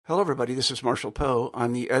Hello, everybody. This is Marshall Poe.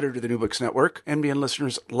 I'm the editor of the New Books Network. NBN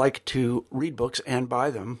listeners like to read books and buy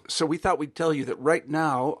them. So we thought we'd tell you that right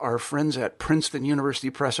now, our friends at Princeton University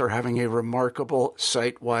Press are having a remarkable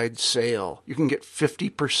site-wide sale. You can get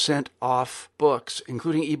 50% off books,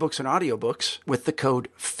 including ebooks and audiobooks, with the code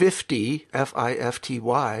 50,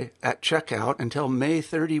 F-I-F-T-Y, at checkout until May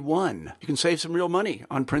 31. You can save some real money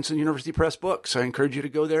on Princeton University Press books. I encourage you to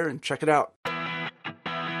go there and check it out.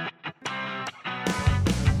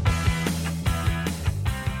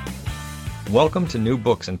 Welcome to New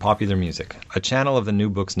Books and Popular Music, a channel of the New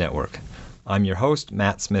Books Network. I'm your host,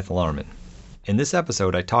 Matt Smith-Larman. In this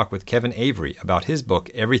episode, I talk with Kevin Avery about his book,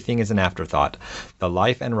 Everything is an Afterthought, The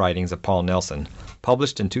Life and Writings of Paul Nelson,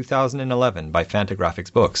 published in 2011 by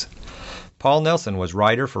Fantagraphics Books. Paul Nelson was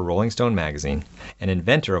writer for Rolling Stone magazine, an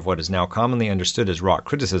inventor of what is now commonly understood as rock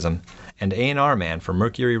criticism, and A&R man for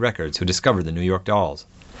Mercury Records who discovered the New York Dolls.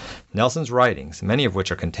 Nelson's writings, many of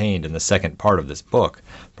which are contained in the second part of this book,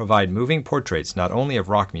 provide moving portraits not only of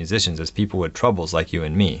rock musicians as people with troubles like you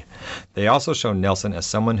and me. They also show Nelson as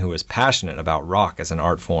someone who is passionate about rock as an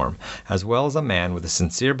art form, as well as a man with a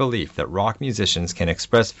sincere belief that rock musicians can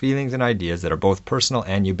express feelings and ideas that are both personal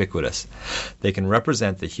and ubiquitous. They can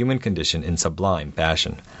represent the human condition in sublime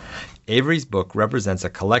fashion. Avery's book represents a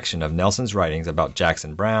collection of Nelson's writings about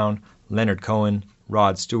Jackson Browne, Leonard Cohen,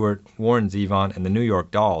 Rod Stewart, Warren Zevon, and the New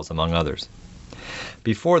York Dolls, among others.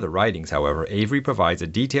 Before the writings, however, Avery provides a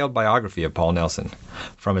detailed biography of Paul Nelson.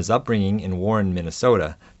 From his upbringing in Warren,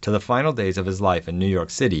 Minnesota, to the final days of his life in New York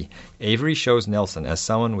City, Avery shows Nelson as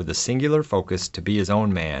someone with a singular focus to be his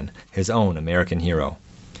own man, his own American hero.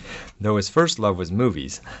 Though his first love was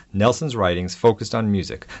movies, Nelson's writings focused on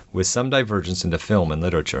music, with some divergence into film and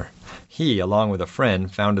literature. He, along with a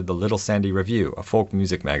friend, founded the Little Sandy Review, a folk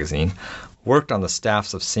music magazine, worked on the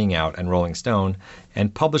staffs of Sing Out and Rolling Stone,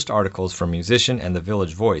 and published articles for Musician and The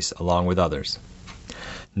Village Voice, along with others.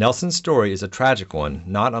 Nelson's story is a tragic one,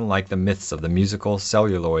 not unlike the myths of the musical,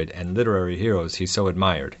 celluloid, and literary heroes he so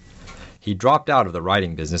admired. He dropped out of the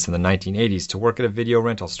writing business in the 1980s to work at a video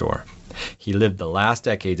rental store. He lived the last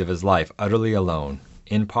decades of his life utterly alone,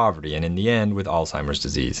 in poverty, and in the end with Alzheimer's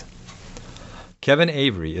disease. Kevin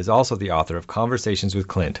Avery is also the author of Conversations with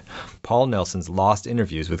Clint, Paul Nelson's lost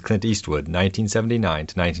interviews with Clint Eastwood, 1979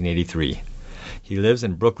 to 1983. He lives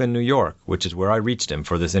in Brooklyn, New York, which is where I reached him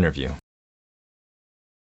for this interview.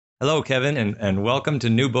 Hello, Kevin, and welcome to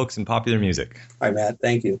New Books and Popular Music. Hi, Matt.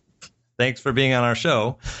 Thank you. Thanks for being on our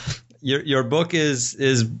show. Your book is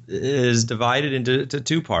divided into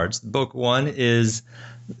two parts. Book one is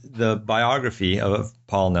the biography of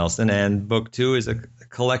Paul Nelson, and book two is a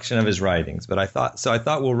collection of his writings. But I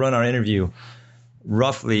thought we'll run our interview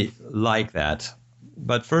roughly like that.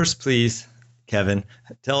 But first, please, Kevin,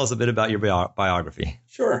 tell us a bit about your biography.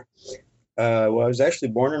 Sure. Well, I was actually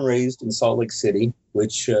born and raised in Salt Lake City,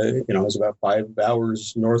 which is about 5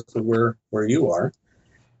 hours north of where you are,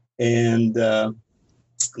 and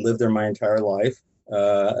lived there my entire life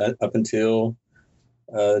up until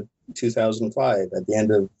 2005. At the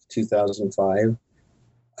end of 2005,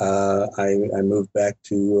 I moved back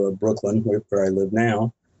to Brooklyn, where I live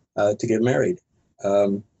now, to get married.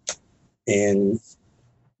 And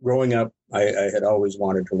growing up, I had always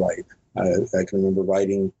wanted to write. I can remember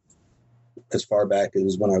writing as far back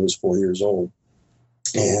as when I was 4 years old.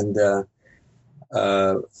 And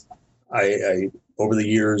I over the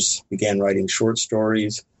years, began writing short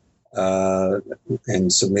stories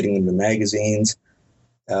and submitting them to magazines,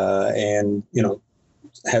 and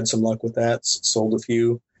had some luck with that. Sold a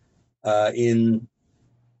few. In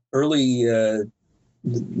early,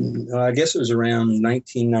 I guess it was around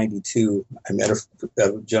 1992. I met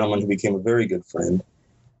a gentleman who became a very good friend,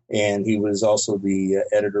 and he was also the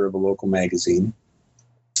editor of a local magazine.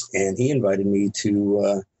 And he invited me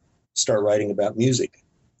to start writing about music,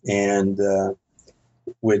 and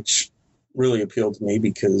which really appealed to me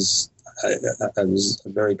because I was a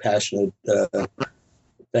very passionate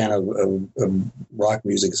fan of rock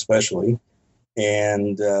music, especially,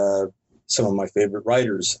 and some of my favorite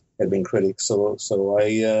writers had been critics. So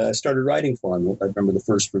I started writing for him. I remember the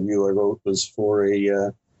first review I wrote was for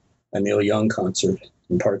a Neil Young concert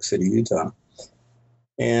in Park City, Utah,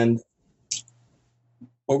 and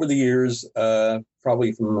over the years,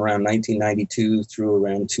 probably from around 1992 through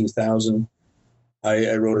around 2000.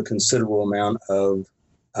 I wrote a considerable amount of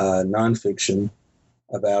nonfiction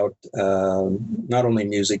about not only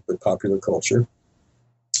music but popular culture,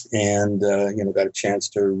 and got a chance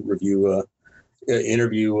to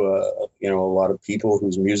interview a lot of people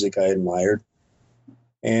whose music I admired,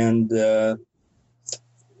 and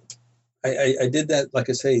I did that,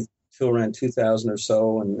 like I say, till around 2000 or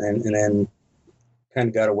so, and then kind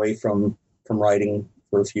of got away from writing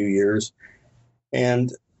for a few years,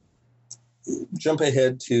 and jump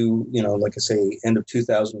ahead to, like I say, end of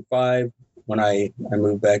 2005, when I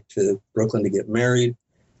moved back to Brooklyn to get married.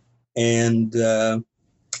 And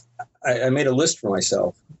I made a list for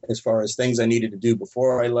myself as far as things I needed to do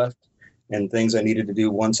before I left and things I needed to do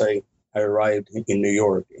once I arrived in New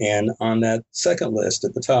York. And on that second list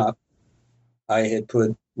at the top, I had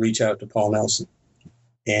put reach out to Paul Nelson.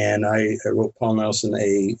 And I wrote Paul Nelson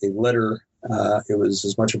a letter. It was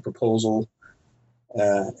as much a proposal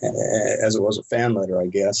as it was a fan letter, I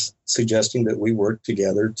guess, suggesting that we work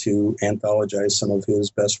together to anthologize some of his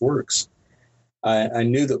best works. I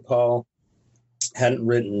knew that Paul hadn't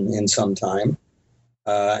written in some time,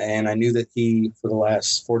 and I knew that he, for the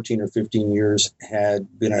last 14 or 15 years, had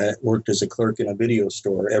worked as a clerk in a video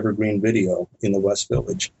store, Evergreen Video, in the West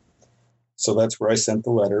Village. So that's where I sent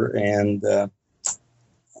the letter, and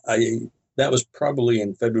that was probably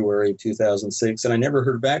in February of 2006, and I never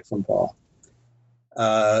heard back from Paul.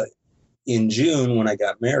 In June, when I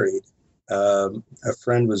got married, a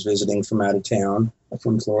friend was visiting from out of town,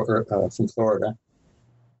 from Florida,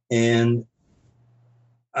 and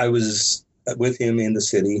I was with him in the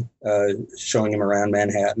city, showing him around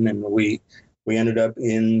Manhattan, and we ended up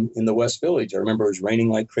in the West Village. I remember it was raining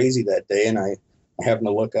like crazy that day, and I happened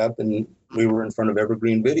to look up, and we were in front of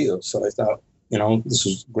Evergreen Video. So I thought, this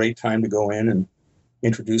was a great time to go in and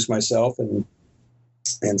introduce myself and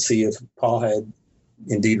see if Paul had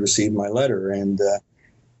indeed received my letter. And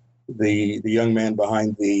the young man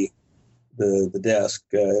behind the desk,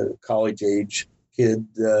 college age kid,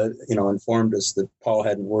 informed us that Paul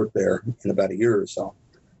hadn't worked there in about a year or so.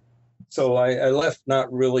 So I left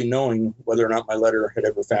not really knowing whether or not my letter had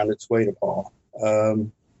ever found its way to Paul.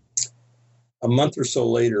 A month or so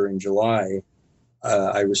later, in July,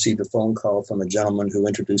 I received a phone call from a gentleman who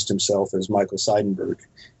introduced himself as Michael Seidenberg.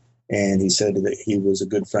 And he said that he was a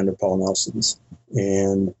good friend of Paul Nelson's.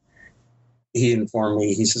 And he informed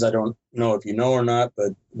me, he says, I don't know if you know or not,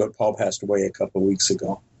 but Paul passed away a couple of weeks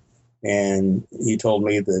ago. And he told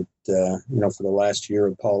me that, for the last year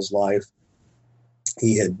of Paul's life,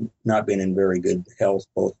 he had not been in very good health,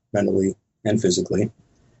 both mentally and physically.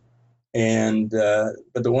 And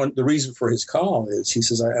but the reason for his call is, he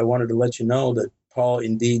says, I wanted to let you know that Paul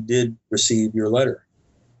indeed did receive your letter.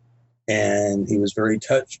 And he was very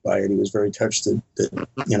touched by it. He was very touched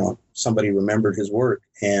that somebody remembered his work.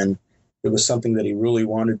 And it was something that he really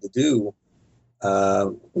wanted to do.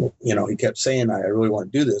 He kept saying, I really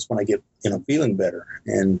want to do this when I get, feeling better.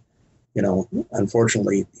 And,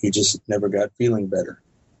 unfortunately, he just never got feeling better.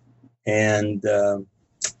 And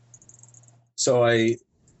so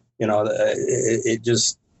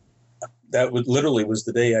that literally was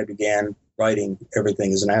the day I began writing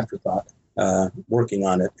Everything Is an Afterthought, working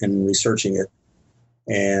on it and researching it,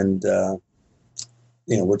 and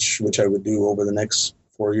which I would do over the next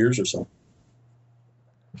 4 years or so.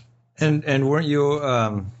 And weren't you,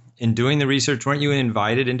 in doing the research, weren't you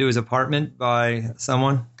invited into his apartment by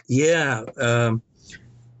someone? Yeah.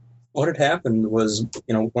 What had happened was,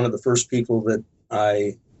 one of the first people that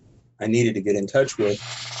I needed to get in touch with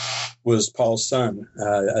was Paul's son,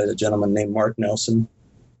 a gentleman named Mark Nelson,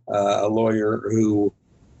 a lawyer who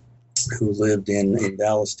lived in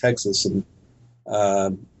Dallas, Texas. And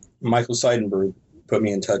Michael Seidenberg put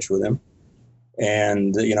me in touch with him.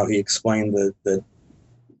 And, he explained that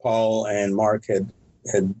Paul and Mark had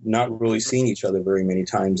not really seen each other very many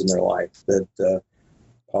times in their life, that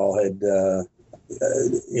Paul had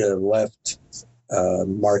left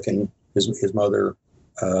Mark and his mother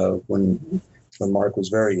when Mark was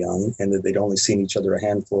very young, and that they'd only seen each other a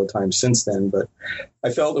handful of times since then. But I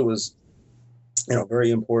felt it was, very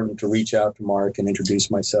important to reach out to Mark and introduce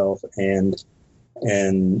myself and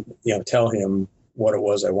tell him what it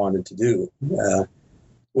was I wanted to do,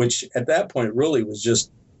 which at that point really was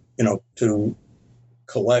just, to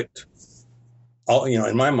collect all,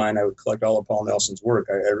 in my mind, I would collect all of Paul Nelson's work.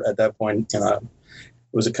 At that point, it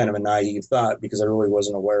was a kind of a naive thought, because I really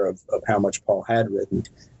wasn't aware of how much Paul had written.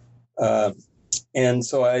 And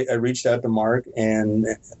so I reached out to Mark, and,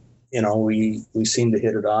 we seemed to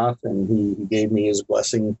hit it off, and he gave me his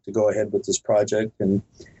blessing to go ahead with this project. And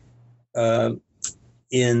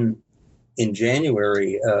in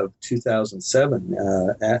January of 2007,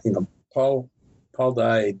 Paul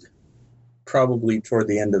died probably toward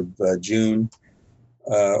the end of June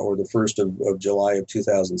or the 1st of July of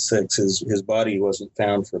 2006. His body wasn't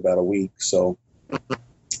found for about a week, so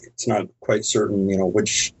it's not quite certain,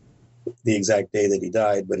 which the exact day that he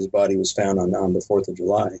died, but his body was found on the 4th of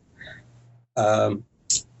July.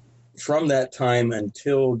 from that time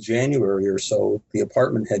until January or so, the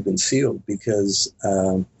apartment had been sealed because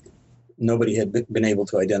nobody had been able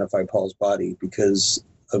to identify Paul's body because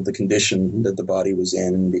of the condition that the body was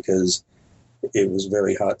in, because it was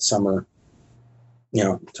very hot summer,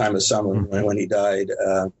 time of summer when he died.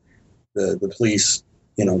 The police,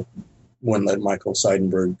 wouldn't let Michael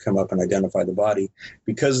Seidenberg come up and identify the body.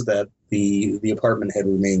 Because of that, the apartment had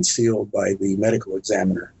remained sealed by the medical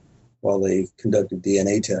examiner while they conducted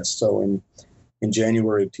DNA tests. So in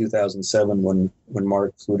January of 2007, when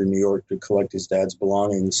Mark flew to New York to collect his dad's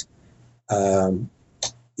belongings,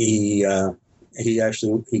 he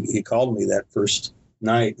called me that first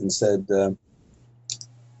night and said,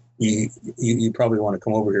 you probably want to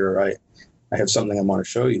come over here. I have something I want to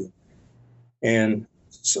show you. And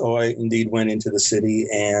so I indeed went into the city,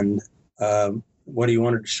 and what he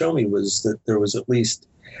wanted to show me was that there was at least,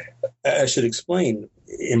 I should explain,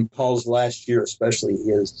 in Paul's last year especially,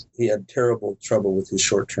 he had terrible trouble with his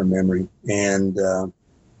short-term memory, and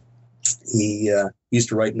he used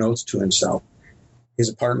to write notes to himself. His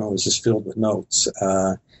apartment was just filled with notes,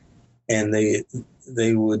 and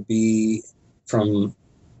they would be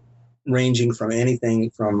ranging from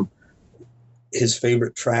anything from his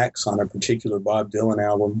favorite tracks on a particular Bob Dylan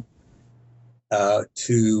album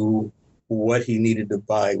to what he needed to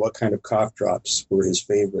buy, what kind of cough drops were his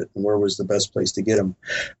favorite, and where was the best place to get them.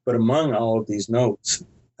 But among all of these notes,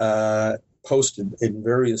 posted in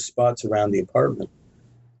various spots around the apartment,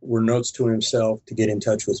 were notes to himself to get in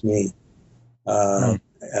touch with me, to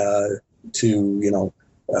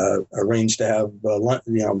arrange to have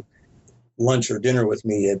lunch or dinner with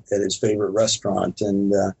me at his favorite restaurant,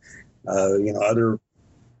 and other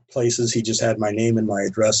places he just had my name and my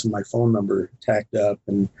address and my phone number tacked up,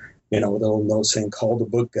 and with a little note saying "call the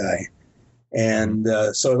book guy." And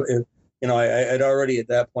so I had already at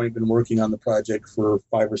that point been working on the project for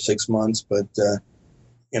 5 or 6 months, but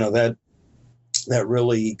that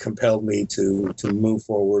really compelled me to move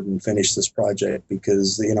forward and finish this project,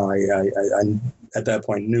 because I at that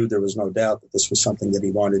point knew there was no doubt that this was something that he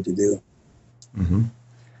wanted to do. Mm-hmm.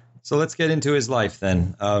 So let's get into his life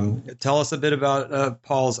then. Tell us a bit about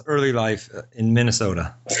Paul's early life in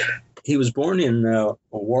Minnesota. He was born in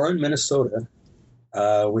Warren, Minnesota,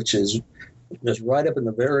 which is just right up in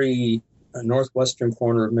the very northwestern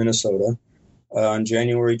corner of Minnesota, on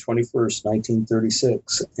January 21st,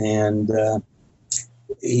 1936. And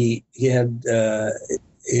he had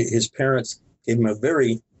his parents gave him a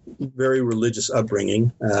very, very religious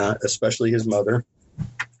upbringing, especially his mother.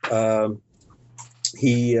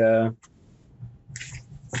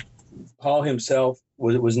 Paul himself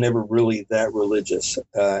was never really that religious,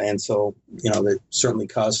 and so that certainly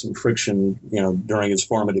caused some friction during his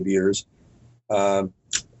formative years.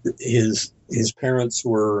 His parents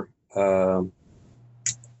were, if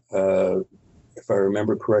I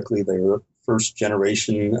remember correctly, they were first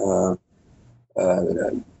generation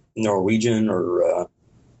Norwegian or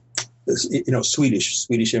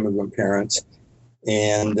Swedish immigrant parents.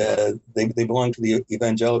 And they belonged to the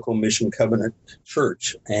Evangelical Mission Covenant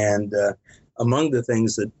Church. And among the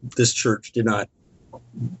things that this church did not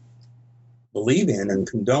believe in and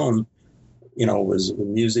condone, was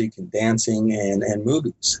music and dancing and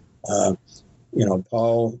movies.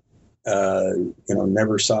 Paul,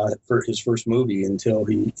 never saw his first movie until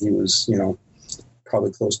he was,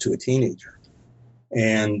 probably close to a teenager.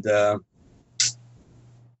 And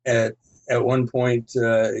at one point,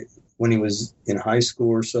 when he was in high school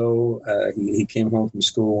or so, he came home from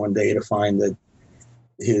school one day to find that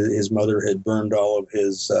his mother had burned all of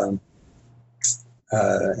his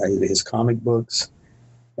comic books,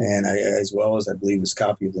 and as well as, I believe, his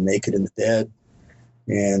copy of The Naked and the Dead.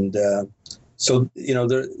 And so,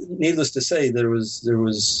 needless to say, there was a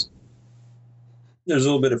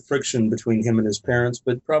little bit of friction between him and his parents,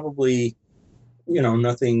 but probably,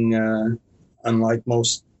 nothing unlike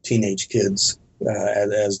most teenage kids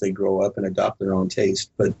as they grow up and adopt their own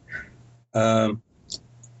taste. But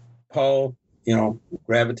Paul,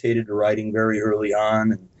 gravitated to writing very early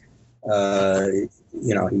on. And,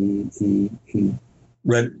 he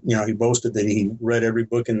read, he boasted that he read every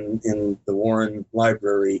book in the Warren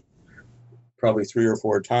Library probably 3 or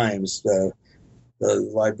 4 times. The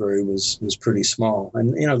library was pretty small.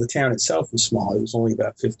 And, the town itself was small. It was only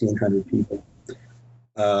about 1,500 people.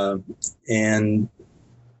 And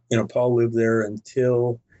Paul lived there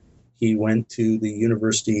until he went to the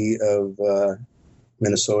University of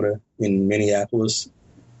Minnesota in Minneapolis,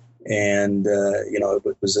 and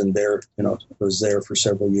it was in there. It was there for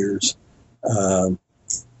several years, and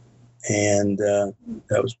that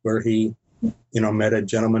was where he, met a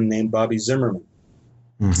gentleman named Bobby Zimmerman,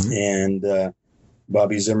 and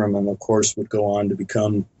Bobby Zimmerman, of course, would go on to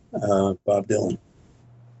become Bob Dylan.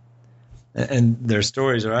 And their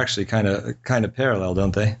stories are actually kind of parallel,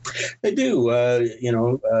 don't they? They do.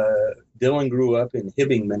 Dylan grew up in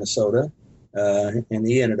Hibbing, Minnesota, and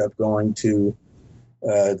he ended up going to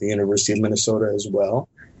the University of Minnesota as well.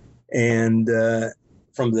 And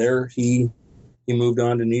from there, he moved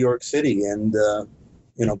on to New York City, and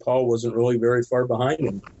Paul wasn't really very far behind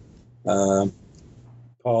him.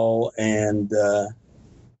 Paul ended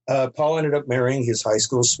up marrying his high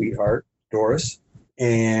school sweetheart, Doris,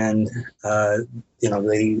 and they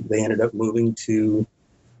ended up moving to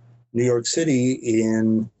New York City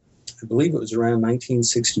in, I believe it was around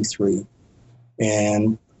 1963,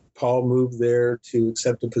 and Paul moved there to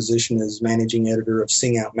accept a position as managing editor of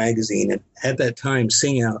Sing Out magazine. And at that time,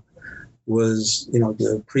 Sing Out was,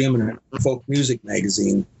 the preeminent folk music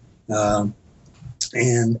magazine.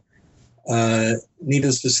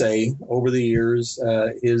 Needless to say, over the years,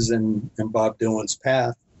 his and Bob Dylan's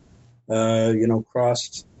path,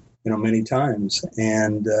 crossed, many times.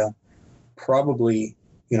 And probably,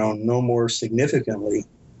 no more significantly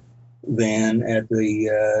than at the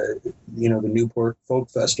Newport Folk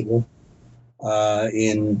Festival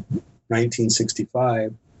in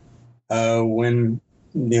 1965, when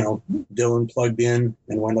Dylan plugged in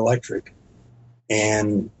and went electric,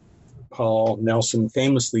 and Paul Nelson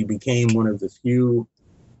famously became one of the few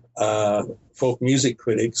folk music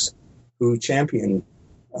critics who championed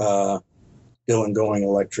Dylan going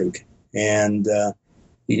electric, and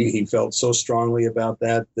he felt so strongly about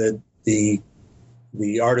that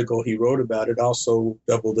the article he wrote about it also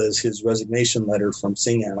doubled as his resignation letter from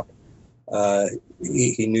Sing Out.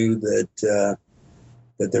 He knew that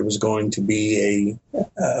there was going to be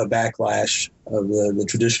a backlash of the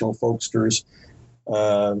traditional folksters,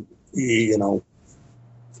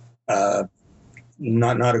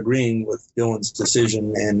 not agreeing with Dylan's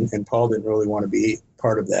decision, and Paul didn't really want to be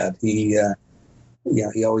part of that. He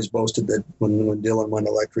always boasted that when Dylan went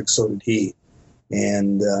electric, so did he,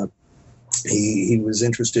 and he was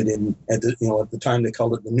interested in at the time they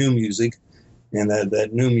called it the new music, and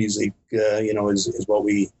that new music is what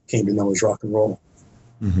we came to know as rock and roll.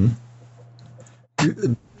 Mm-hmm.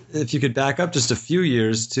 If you could back up just a few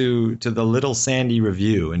years to the Little Sandy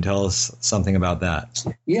Review and tell us something about that.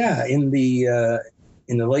 Yeah, in the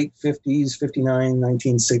late 50s, 59,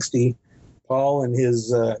 1960, Paul and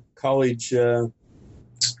his college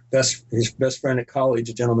his best friend at college,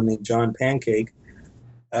 a gentleman named John Pancake,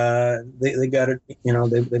 they got it.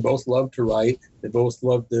 They both loved to write. They both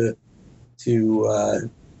loved to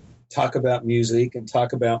talk about music and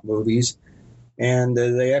talk about movies. And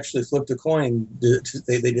they actually flipped a coin.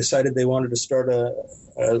 They decided they wanted to start a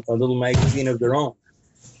little magazine of their own.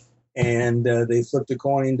 And they flipped a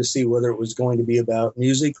coin to see whether it was going to be about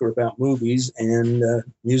music or about movies, and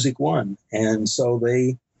music won. And so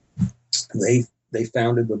they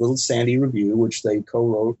founded the Little Sandy Review, which they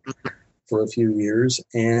co-wrote for a few years.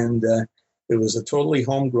 And it was a totally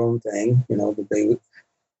homegrown thing, that they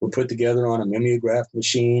were put together on a mimeograph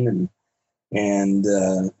machine and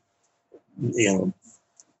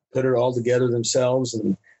put it all together themselves,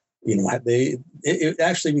 and it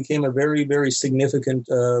actually became a very, very significant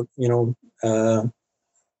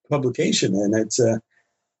publication, and it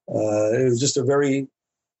was just a very,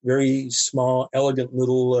 very small, elegant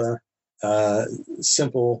little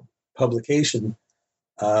simple publication,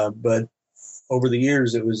 but over the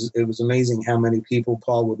years it was amazing how many people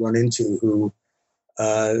Paul would run into who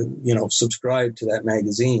subscribed to that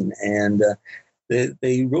magazine, and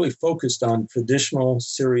they really focused on traditional,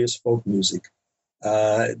 serious folk music.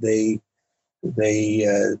 They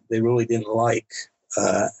really didn't like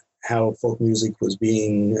how folk music was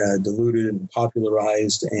being diluted and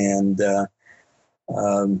popularized, and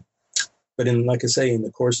but like I say, in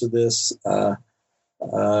the course of this,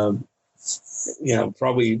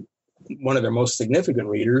 probably one of their most significant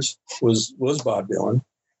readers was Bob Dylan.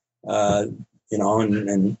 And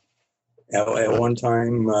at one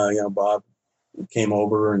time, Bob came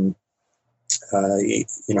over and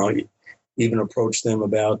even approached them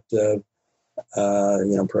about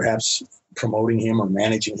perhaps promoting him or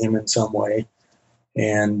managing him in some way.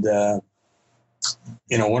 And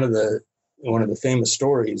one of the famous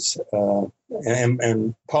stories,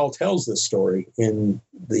 and Paul tells this story in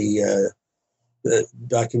the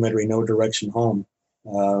documentary No Direction Home,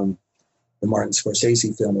 the Martin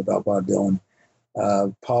Scorsese film about Bob Dylan.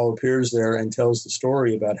 Paul appears there and tells the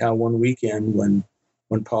story about how one weekend when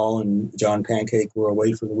Paul and John Pancake were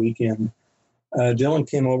away for the weekend, Dylan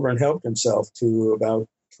came over and helped himself to about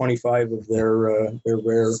 25 of their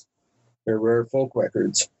rare folk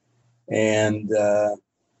records, and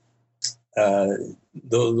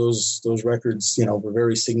those records, were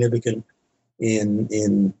very significant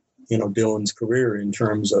in Dylan's career, in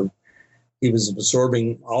terms of he was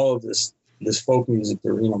absorbing all of this folk music,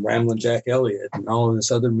 Ramblin' Jack Elliott and all of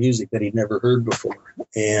this other music that he'd never heard before.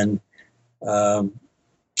 And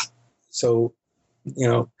so,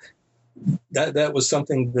 that was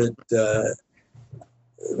something that the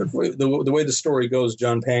way the story goes,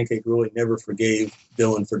 John Pancake really never forgave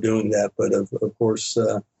Dylan for doing that, but of course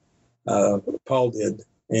Paul did.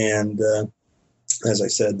 And as I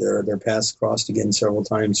said, their paths crossed again several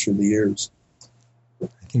times through the years. I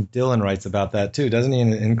think Dylan writes about that too, doesn't he?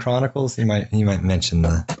 In Chronicles, he might mention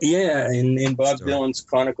that. Yeah, in Bob story. Dylan's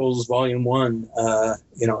Chronicles Volume 1,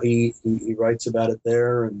 he writes about it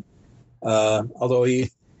there, and although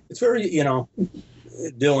it's very,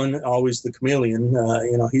 Dylan, always the chameleon,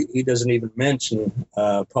 he doesn't even mention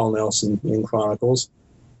Paul Nelson in Chronicles,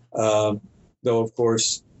 though of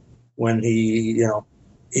course when he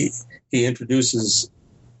introduces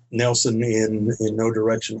Nelson in No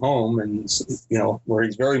Direction Home, and where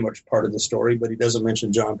he's very much part of the story, but he doesn't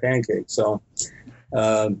mention John Pancake. So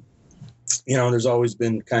there's always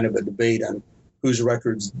been kind of a debate on whose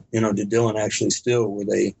records did Dylan actually steal. Were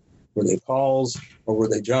they Paul's or were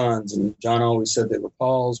they John's? And John always said they were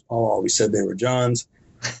Paul's. Paul always said they were John's.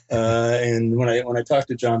 And when I talked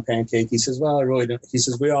to John Pancake, he says, "Well, I really don't." He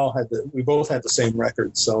says, we both had the same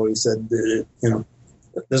records. So he said, it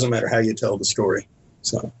doesn't matter how you tell the story.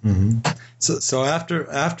 So, so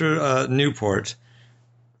after Newport,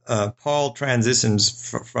 Paul transitions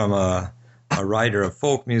from a writer of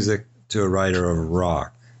folk music to a writer of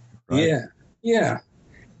rock. Right? Yeah.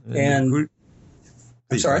 And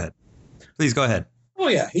I'm sorry. Please go ahead. Oh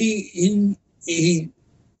yeah, he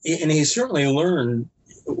certainly learned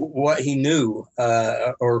what he knew,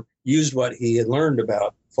 or used what he had learned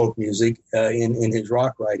about folk music in his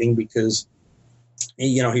rock writing, because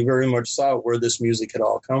he very much saw where this music had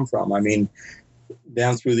all come from. I mean,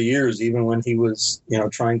 down through the years, even when he was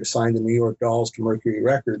trying to sign the New York Dolls to Mercury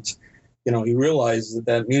Records, he realized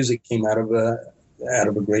that music came out of a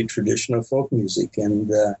great tradition of folk music,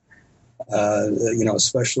 and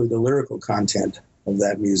especially the lyrical content of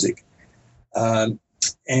that music.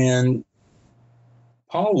 And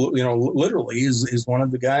Paul, literally is one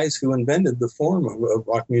of the guys who invented the form of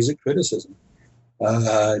rock music criticism.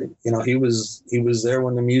 He was there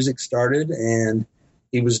when the music started, and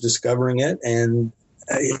he was discovering it. And,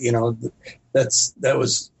 that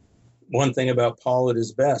was one thing about Paul at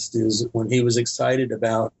his best, is when he was excited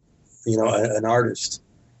about, an artist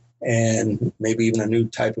and maybe even a new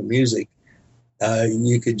type of music,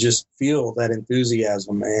 you could just feel that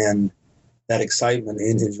enthusiasm and that excitement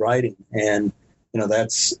in his writing. And,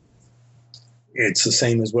 it's the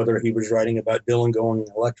same as whether he was writing about Dylan going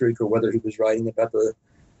electric, or whether he was writing about the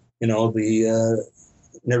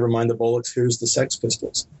Never Mind the Bollocks, Here's the Sex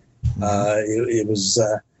Pistols. It was,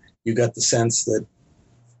 you got the sense that,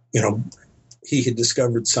 he had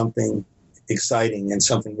discovered something exciting and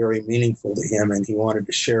something very meaningful to him, and he wanted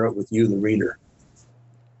to share it with you, the reader.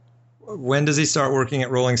 When does he start working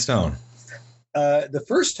at Rolling Stone? The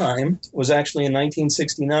first time was actually in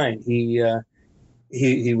 1969.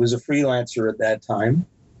 He was a freelancer at that time,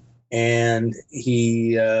 and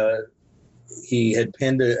he had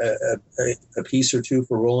penned a piece or two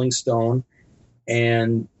for Rolling Stone,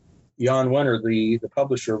 and Jan Wenner, the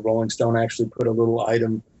publisher of Rolling Stone, actually put a little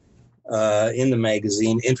item in the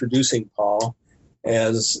magazine introducing Paul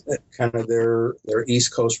as kind of their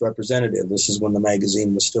East Coast representative. This is when the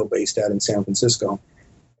magazine was still based out in San Francisco.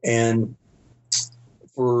 And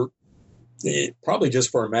probably just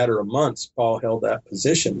for a matter of months, Paul held that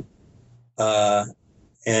position. And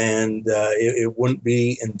it wouldn't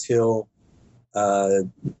be until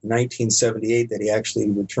 1978 that he actually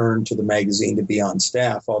returned to the magazine to be on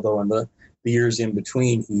staff, although in the years in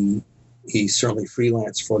between, he certainly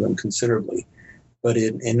freelanced for them considerably. But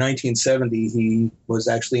in 1970, he was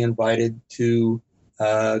actually invited to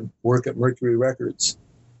work at Mercury Records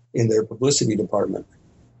in their publicity department.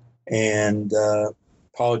 And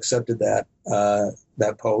Paul accepted that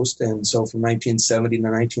post. And so from 1970 to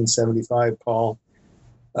 1975, Paul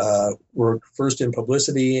worked first in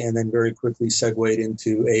publicity and then very quickly segued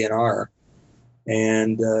into A&R.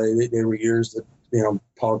 And there were years that,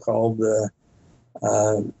 Paul called the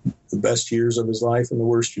best years of his life and the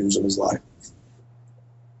worst years of his life.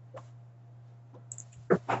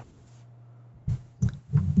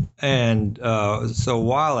 And so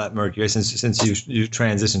while at Mercury, since you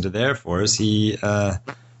transitioned to the Air Force, he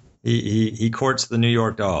courts the New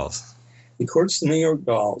York Dolls. He courts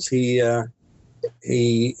the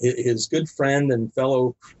He his good friend and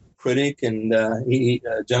fellow critic, and a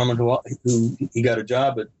gentleman who he got a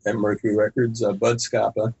job at Mercury Records, Bud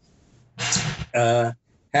Scapa,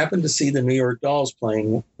 happened to see the New York Dolls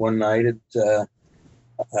playing one night at,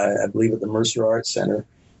 I believe, at the Mercer Arts Center,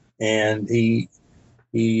 and he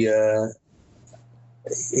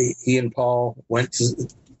and Paul went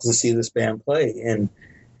to see this band play,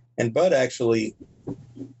 and Bud actually,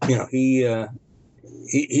 he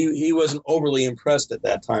wasn't overly impressed at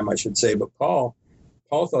that time, I should say, but Paul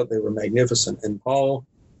thought they were magnificent, and Paul,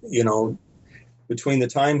 between the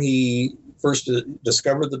time he first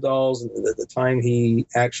discovered the Dolls and the time he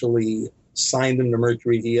actually signed them to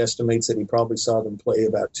Mercury, he estimates that he probably saw them play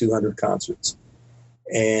about 200 concerts,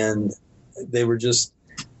 and they were just.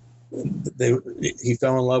 He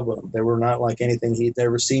fell in love with them. They were not like anything he'd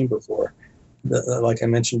ever seen before. Like I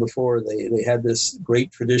mentioned before, they had this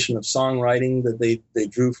great tradition of songwriting that they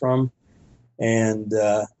drew from, and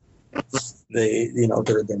their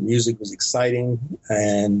music was exciting.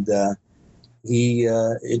 And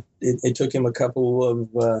it took him a couple of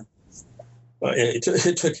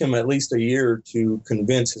it took him at least a year to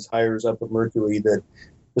convince his hires up at Mercury that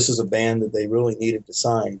this is a band that they really needed to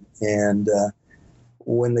sign. And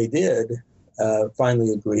when they did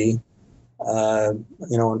finally agree,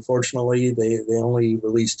 unfortunately, they only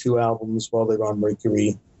released 2 albums while they were on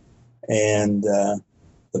Mercury, and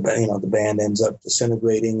the band ends up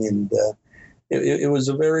disintegrating. And it was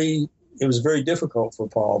very difficult for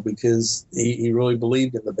Paul because he really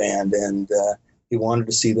believed in the band, and he wanted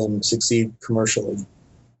to see them succeed commercially.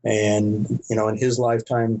 And in his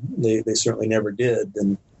lifetime, they certainly never did.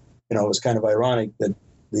 And it was kind of ironic that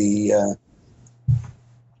the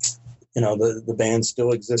band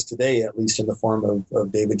still exists today, at least in the form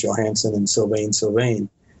of David Johansen and Sylvain.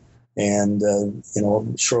 And,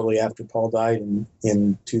 shortly after Paul died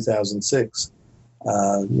in 2006,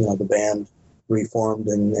 the band reformed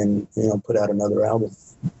and put out another album.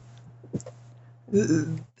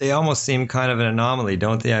 They almost seem kind of an anomaly,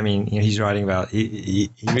 don't they? I mean, he's writing about,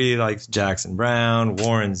 he really likes Jackson Browne,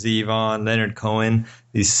 Warren Zevon, Leonard Cohen,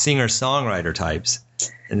 these singer-songwriter types.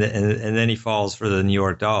 And then he falls for the New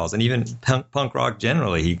York Dolls, and even punk rock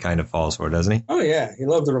generally, he kind of falls for, doesn't he? Oh yeah, he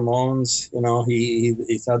loved the Ramones. He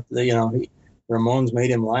thought that Ramones made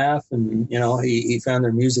him laugh, and he found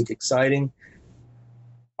their music exciting.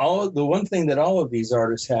 The one thing that all of these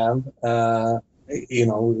artists have, when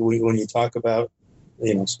you talk about,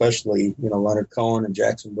 especially Leonard Cohen and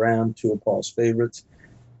Jackson Browne, 2 of Paul's favorites,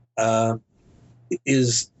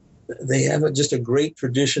 is they have just a great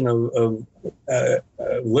tradition of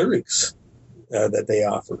lyrics that they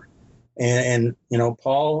offer. And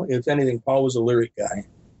Paul, if anything, Paul was a lyric guy.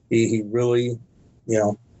 He really,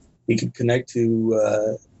 he could connect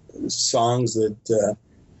to songs that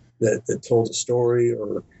told a story,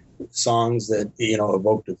 or songs that,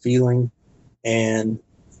 evoked a feeling. And,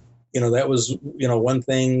 that was, one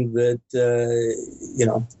thing that,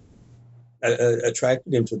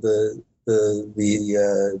 attracted him to the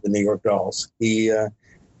New York Dolls. He, at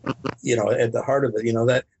the heart of it,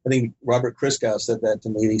 that I think Robert Christgau said that to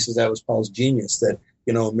me. He says that was Paul's genius, that,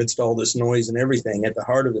 amidst all this noise and everything, at the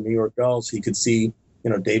heart of the New York Dolls, he could see,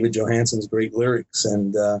 David Johansen's great lyrics.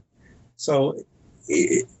 And so,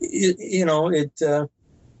 in a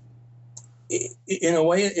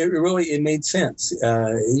way, it made sense.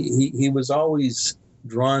 He was always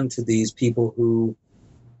drawn to these people who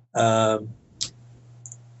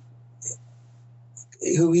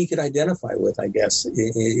he could identify with, I guess,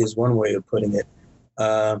 is one way of putting it.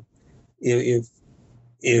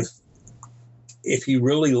 If he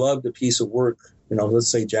really loved a piece of work, let's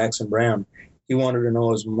say Jackson Browne, he wanted to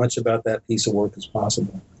know as much about that piece of work as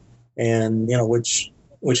possible. And, which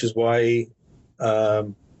is why,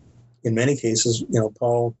 in many cases,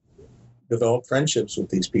 Paul developed friendships with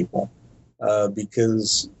these people,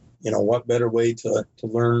 because, what better way to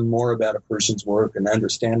learn more about a person's work and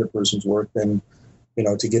understand a person's work than,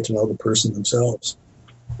 to get to know the person themselves.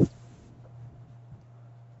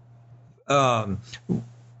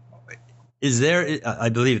 Is there? I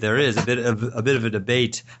believe there is a bit of a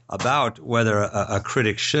debate about whether a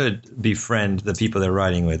critic should befriend the people they're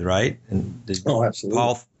writing with, right? And did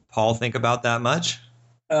absolutely. Paul think about that much?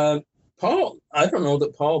 Paul, I don't know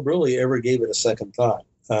that Paul really ever gave it a second thought.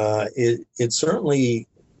 It certainly,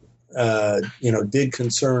 did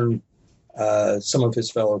concern some of his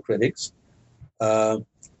fellow critics.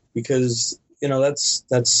 Because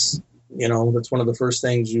that's one of the first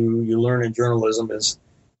things you learn in journalism is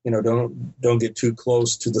don't get too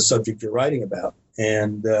close to the subject you're writing about.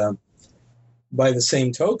 And by the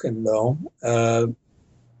same token, though,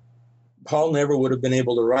 Paul never would have been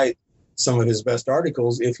able to write some of his best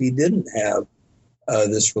articles if he didn't have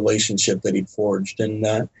this relationship that he'd forged. And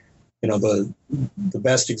the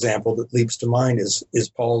best example that leaps to mind is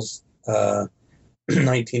Paul's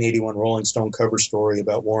 1981 Rolling Stone cover story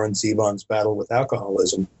about Warren Zevon's battle with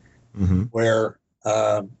alcoholism, where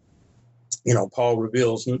Paul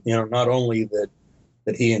reveals not only that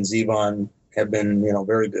he and Zevon have been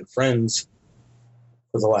very good friends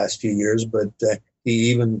for the last few years, but he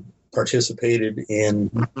even participated in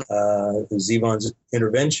Zevon's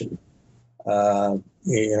intervention when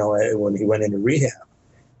he went into rehab.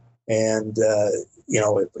 And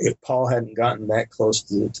if Paul hadn't gotten that close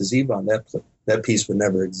to Zevon, that piece would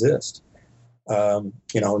never exist.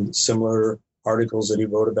 Similar articles that he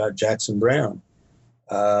wrote about Jackson Browne.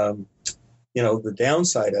 The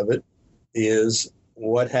downside of it is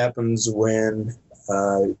what happens when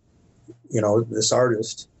this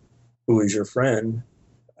artist, who is your friend,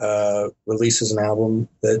 releases an album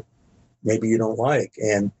that maybe you don't like.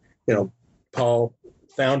 And Paul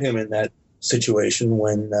found him in that situation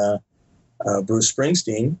when Bruce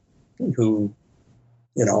Springsteen, who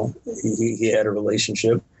he had a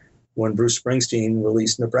relationship when Bruce Springsteen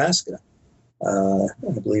released Nebraska, I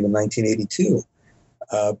believe in 1982.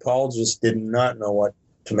 Paul just did not know what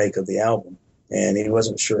to make of the album, and he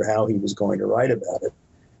wasn't sure how he was going to write about it.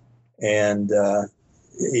 And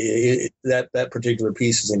that particular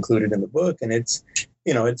piece is included in the book, and it's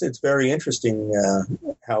very interesting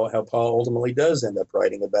how Paul ultimately does end up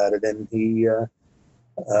writing about it, and he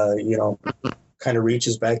kind of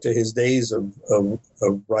reaches back to his days of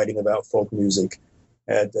writing about folk music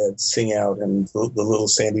at Sing Out and the Little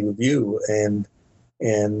Sandy Review, and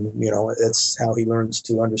that's how he learns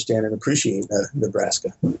to understand and appreciate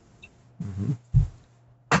Nebraska. Mm-hmm.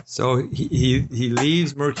 So he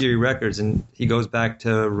leaves Mercury Records and he goes back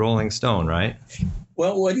to Rolling Stone, right?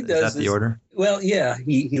 Well, what he does is that the order? Well, yeah,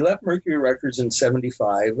 he left Mercury Records in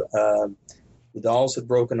 '75. The Dolls had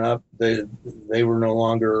broken up; they were no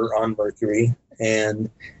longer on Mercury, and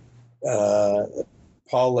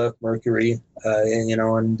Paul left Mercury.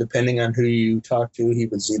 And depending on who you talk to, he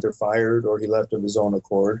was either fired or he left of his own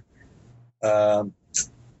accord. And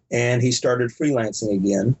he started freelancing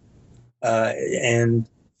again, and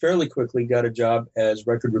fairly quickly got a job as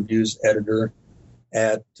record reviews editor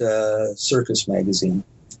at Circus Magazine.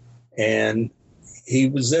 And he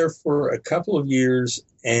was there for a couple of years,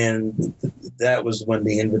 and that was when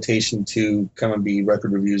the invitation to come and be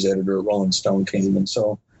record reviews editor at Rolling Stone came. And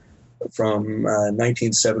so from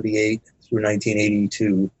 1978 through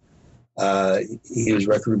 1982, he was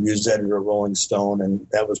record reviews editor at Rolling Stone, and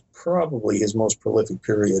that was probably his most prolific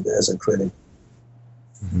period as a critic.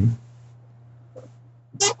 Mm-hmm.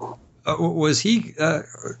 Was he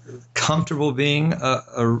comfortable being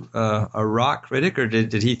a rock critic, or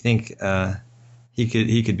did he think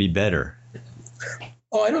he could be better?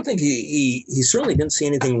 Oh, I don't think he certainly didn't see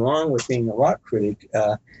anything wrong with being a rock critic.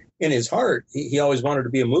 In his heart, he always wanted to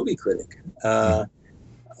be a movie critic.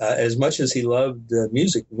 As much as he loved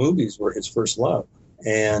music, movies were his first love.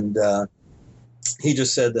 And he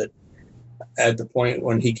just said that at the point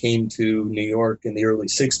when he came to New York in the early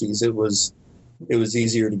 60s, it was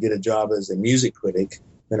easier to get a job as a music critic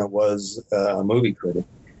than it was a movie critic.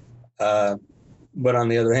 But on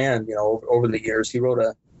the other hand, over the years, he wrote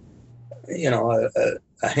a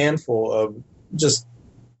handful of just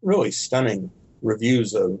really stunning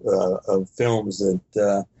reviews of films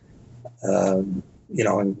that,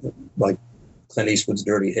 like Clint Eastwood's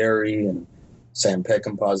Dirty Harry and Sam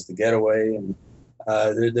Peckinpah's The Getaway. And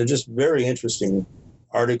they're just very interesting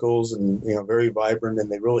articles and, very vibrant,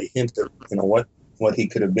 and they really hint at, what he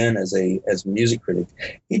could have been as a music critic.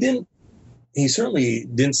 He certainly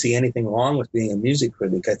didn't see anything wrong with being a music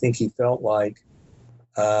critic. I think he felt like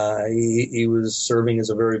he was serving as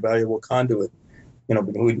a very valuable conduit,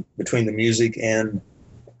 between the music and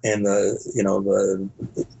the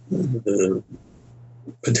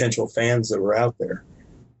potential fans that were out there.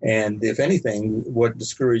 And if anything, what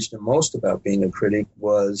discouraged him most about being a critic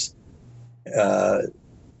was,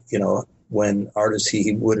 when artists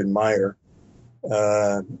he would admire,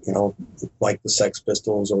 like the Sex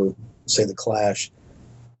Pistols or say the Clash,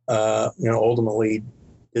 ultimately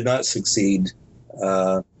did not succeed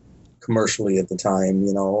commercially at the time,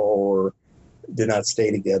 or did not stay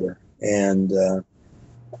together. And,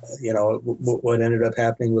 what ended up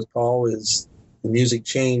happening with Paul is the music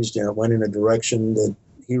changed and it went in a direction that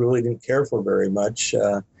he really didn't care for very much,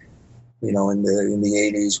 in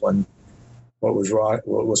the 80s when what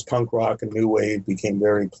was punk rock and new wave became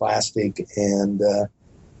very plastic, and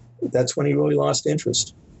that's when he really lost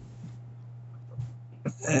interest.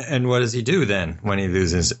 And what does he do then when he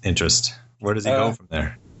loses interest? Where does he go from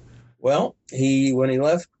there? Well, when he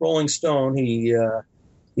left Rolling Stone, he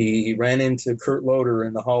ran into Kurt Loder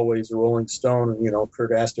in the hallways of Rolling Stone, and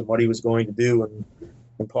Kurt asked him what he was going to do, and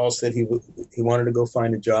Paul said he wanted to go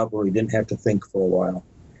find a job where he didn't have to think for a while.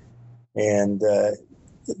 And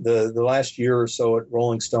the last year or so at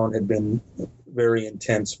Rolling Stone had been very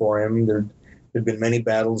intense for him. There'd been many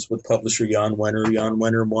battles with publisher Jan Wenner. Jan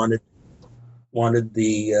Wenner wanted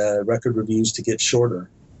the record reviews to get shorter.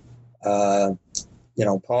 Paul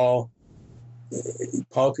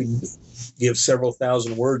could give several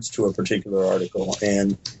thousand words to a particular article,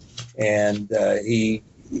 and he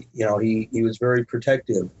was very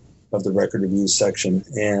protective of the record reviews section.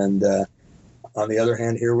 And on the other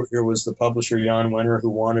hand, here was the publisher Jan Wenner, who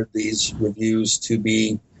wanted these reviews to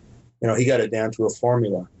be, he got it down to a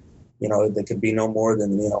formula. They could be no more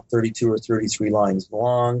than 32 or 33 lines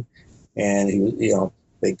long, and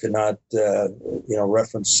they could not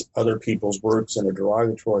reference other people's works in a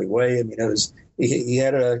derogatory way. I mean, he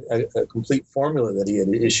had a complete formula that he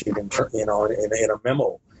had issued in a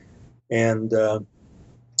memo, and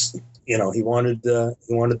he wanted the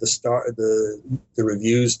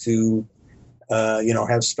reviews to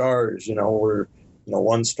have stars, or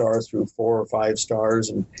 1 star through 4 or 5 stars,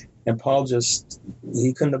 and Paul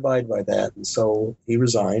he couldn't abide by that, and so he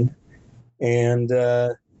resigned, and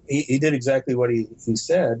he did exactly what he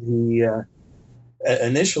said. He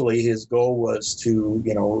initially his goal was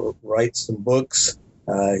to write some books.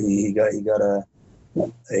 He got a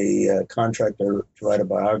contract to write a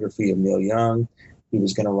biography of Neil Young. He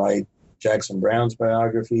was going to write Jackson Browne's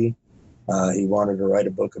biography. He wanted to write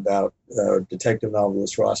a book about detective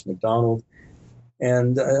novelist Ross MacDonald,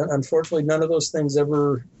 and unfortunately, none of those things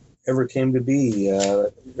ever came to be.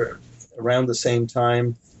 Around the same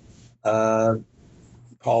time,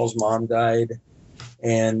 Paul's mom died,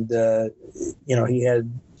 and he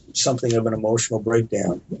had something of an emotional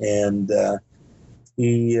breakdown, and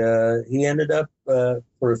he ended up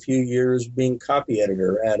for a few years being copy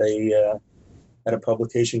editor at a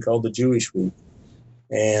publication called the Jewish Week,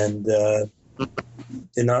 and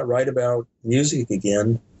did not write about music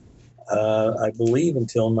again, I believe,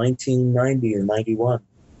 until 1990 or 91,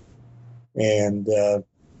 and at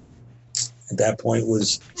that point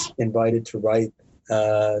was invited to write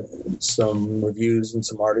some reviews and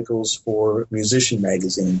some articles for Musician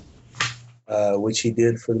magazine, which he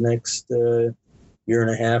did for the next year and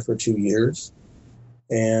a half or 2 years.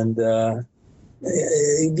 And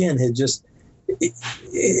again,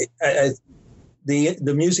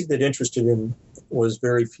 the music that interested him was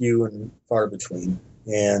very few and far between.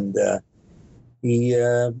 And he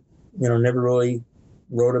never really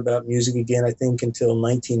wrote about music again, I think, until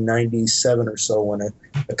 1997 or so, when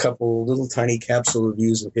a couple little tiny capsule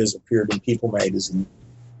reviews of his appeared in People magazine.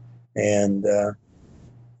 And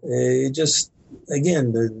it just,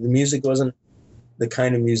 again, the music wasn't the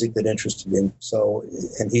kind of music that interested him. So,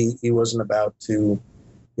 and he wasn't about to,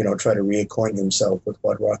 try to reacquaint himself with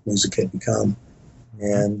what rock music had become.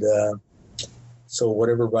 And so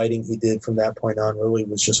whatever writing he did from that point on really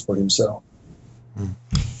was just for himself.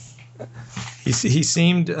 He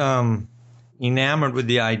seemed enamored with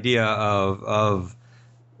the idea of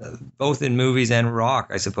both in movies and rock,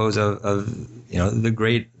 I suppose, of the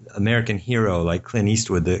great American hero like Clint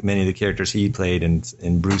Eastwood, many of the characters he played in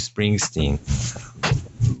Bruce Springsteen.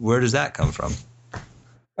 Where does that come from?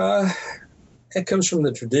 It comes from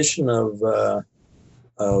the tradition of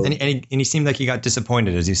and he seemed like he got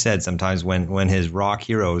disappointed, as you said, sometimes when his rock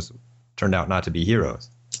heroes turned out not to be heroes.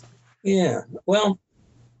 Yeah, well,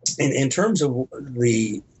 in terms of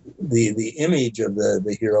the image of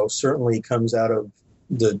the hero, certainly comes out of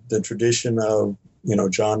the tradition of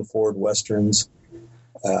John Ford westerns,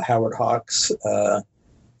 Howard Hawks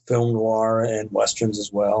film noir and westerns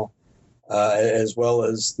as well as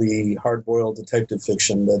the hard-boiled detective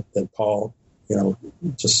fiction that Paul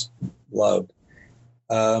just loved.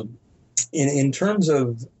 In terms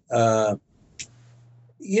of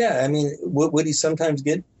would he sometimes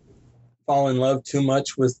fall in love too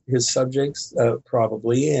much with his subjects?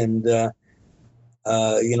 Probably, and that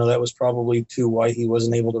was probably too why he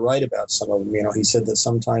wasn't able to write about some of them. He said that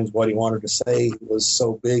sometimes what he wanted to say was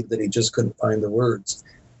so big that he just couldn't find the words.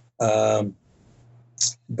 And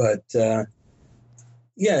as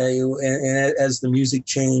the music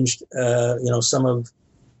changed,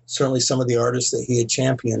 certainly some of the artists that he had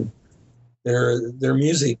championed, their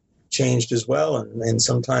music changed as well, and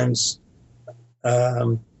sometimes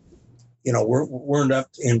weren't up,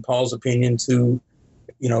 in Paul's opinion, to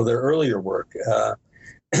their earlier work.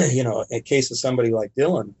 In case of somebody like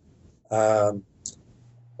Dylan,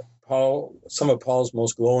 some of Paul's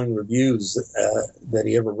most glowing reviews that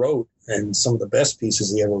he ever wrote and some of the best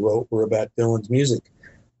pieces he ever wrote were about Dylan's music.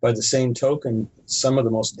 By the same token, some of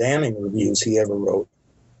the most damning reviews he ever wrote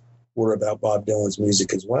were about Bob Dylan's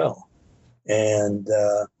music as well. And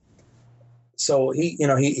so he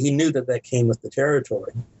knew that came with the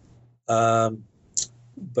territory. I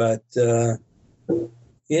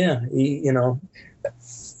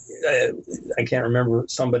can't remember,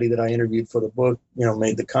 somebody that I interviewed for the book,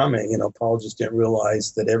 made the comment, Paul just didn't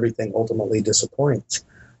realize that everything ultimately disappoints.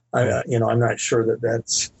 I'm not sure that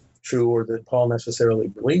that's true or that Paul necessarily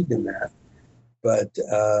believed in that, but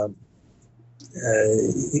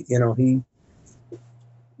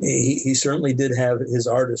he certainly did have his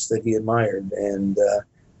artists that he admired, and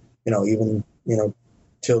even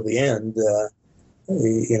till the end,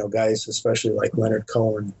 guys especially like Leonard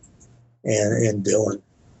Cohen and Dylan,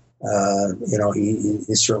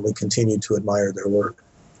 he certainly continued to admire their work.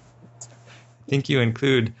 I think you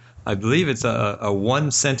include, I believe it's a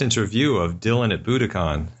one-sentence review of Dylan at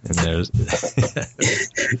Budokan, and there's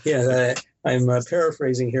yeah, I'm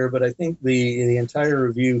paraphrasing here, but I think the entire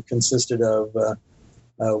review consisted of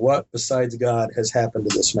what besides God has happened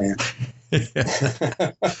to this man.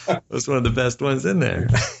 That's one of the best ones in there.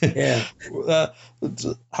 Yeah.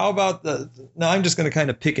 How about now I'm just going to kind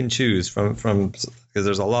of pick and choose from because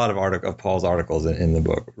there's a lot of Paul's articles in the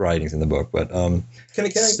book, writings in the book. But can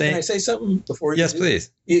I say something before? Yes,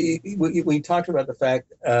 please. We talked about the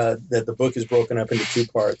fact that the book is broken up into two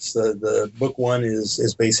parts. The book one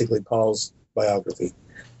is basically Paul's biography.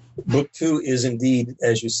 Book two is indeed,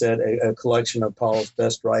 as you said, a collection of Paul's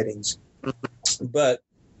best writings. But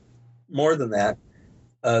more than that,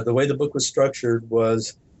 the way the book was structured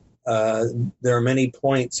was there are many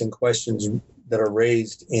points and questions that are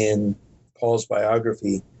raised in Paul's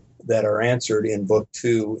biography that are answered in book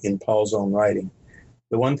two in Paul's own writing.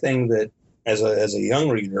 The one thing that, as a young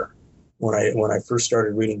reader, when I first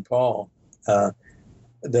started reading Paul, that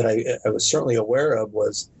I was certainly aware of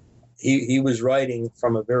was he was writing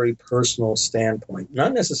from a very personal standpoint,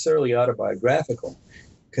 not necessarily autobiographical,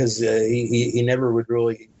 because he never would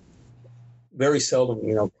really, very seldom,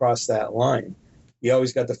 cross that line. You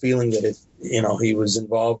always got the feeling that if, he was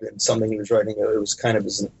involved in something he was writing, it was kind of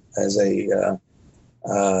as a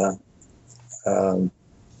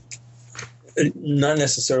not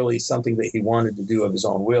necessarily something that he wanted to do of his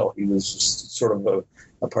own will. He was just sort of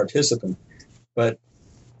a participant. But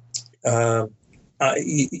you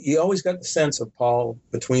always got the sense of Paul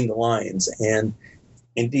between the lines. And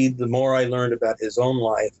indeed, the more I learned about his own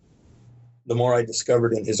life, the more I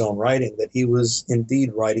discovered in his own writing that he was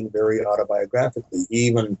indeed writing very autobiographically. He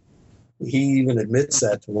even admits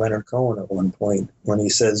that to Leonard Cohen at one point when he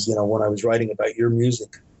says, when I was writing about your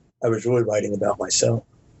music, I was really writing about myself.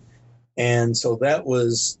 And so that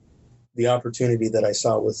was the opportunity that I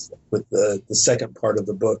saw with the second part of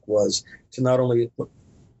the book, was to not only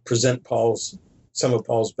present some of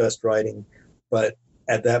Paul's best writing, but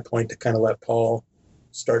at that point to kind of let Paul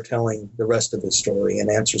start telling the rest of his story and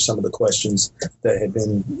answer some of the questions that had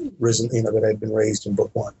been raised in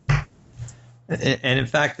book one. And in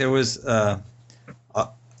fact, there was a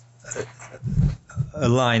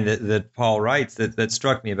line that Paul writes that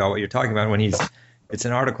struck me about what you're talking about when it's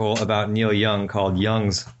an article about Neil Young called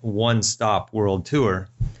Young's One Stop World Tour.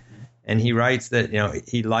 And he writes that,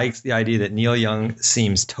 he likes the idea that Neil Young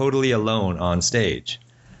seems totally alone on stage.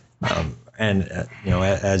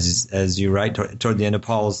 As you write toward the end of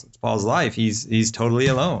Paul's life, he's totally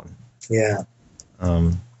alone. Yeah.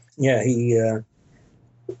 As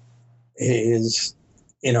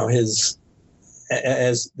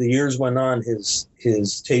the years went on, his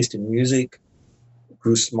taste in music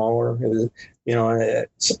grew smaller.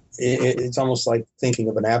 It's almost like thinking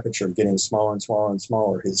of an aperture getting smaller and smaller and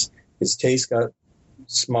smaller. His taste got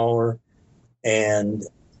smaller, and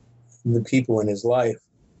the people in his life,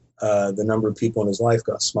 the number of people in his life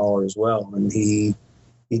got smaller as well. And he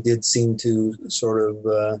did seem to sort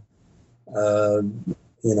of,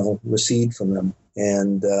 recede from them.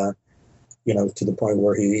 And, to the point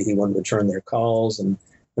where he wouldn't return their calls. And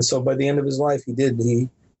so by the end of his life,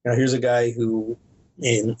 here's a guy who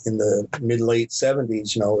in the mid-late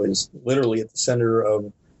 70s, is literally at the center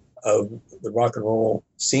of the rock and roll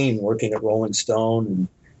scene, working at Rolling Stone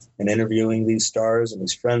and interviewing these stars, and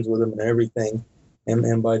he's friends with them and everything.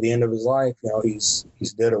 And by the end of his life, he's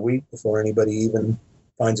dead a week before anybody even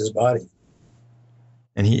finds his body.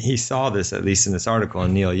 And he saw this, at least in this article,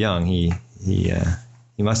 in Neil Young. He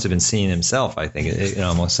must have been seeing himself, I think. It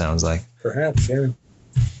almost sounds like. Perhaps, yeah.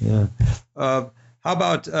 Yeah. How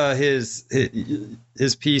about his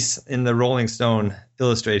piece in the Rolling Stone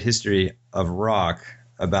Illustrated History of Rock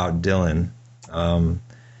about Dylan?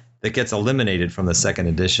 that gets eliminated from the second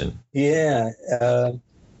edition. Yeah,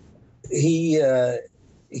 he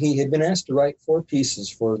had been asked to write 4 pieces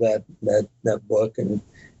for that book, and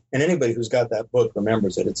anybody who's got that book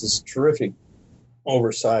remembers it. It's this terrific,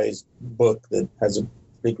 oversized book that has a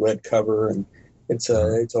big red cover, and it's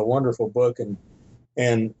a wonderful book.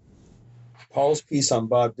 And Paul's piece on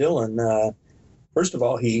Bob Dylan, first of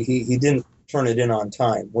all, he didn't turn it in on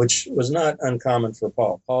time, which was not uncommon for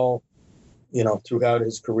Paul. Paul, throughout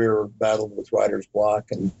his career, battled with writer's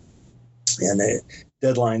block, and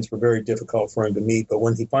deadlines were very difficult for him to meet. But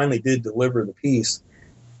when he finally did deliver the piece,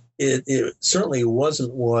 it certainly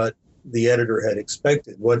wasn't what the editor had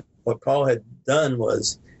expected. What Paul had done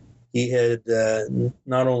was he had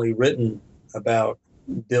not only written about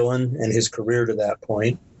Dylan and his career to that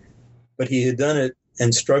point, but he had done it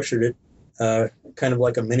and structured it kind of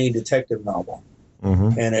like a mini detective novel.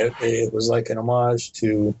 Mm-hmm. And it was like an homage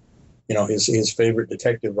to, his favorite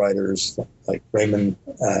detective writers like Raymond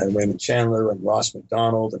Chandler and Ross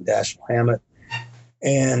MacDonald and Dashiell Hammett.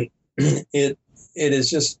 And it is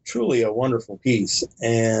just truly a wonderful piece.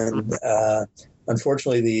 And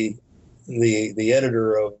unfortunately, the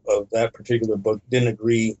editor of that particular book didn't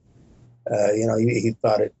agree. He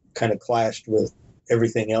thought it kind of clashed with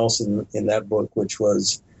everything else in that book, which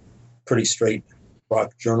was pretty straight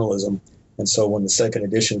rock journalism. And so when the second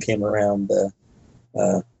edition came around,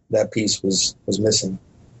 that piece was missing.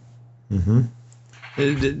 Mm-hmm.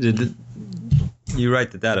 You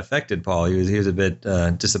write that affected Paul. He was a bit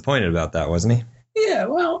disappointed about that, wasn't he? Yeah.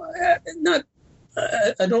 Well,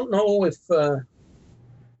 I don't know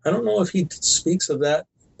if he speaks of that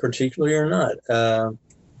particularly or not. I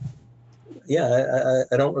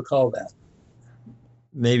don't recall that.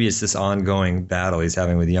 Maybe it's this ongoing battle he's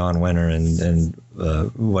having with Jan Wenner and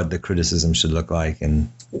what the criticism should look like,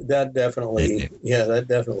 and that definitely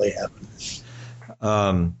happened.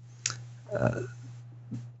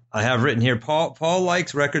 I have written here, Paul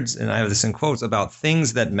likes records, and I have this in quotes, about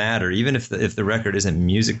things that matter, even if the record isn't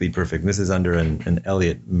musically perfect. This is under an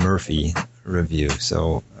Elliot Murphy review.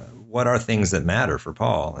 So, what are things that matter for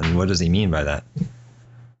Paul, and what does he mean by that?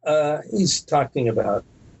 He's talking about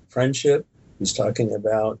friendship. He's talking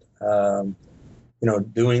about,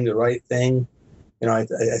 doing the right thing. I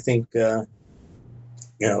think, something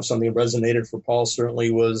that resonated for Paul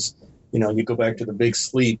certainly was, you go back to The Big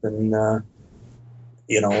Sleep and,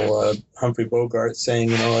 Humphrey Bogart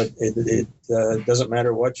saying, it doesn't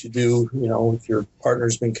matter what you do, if your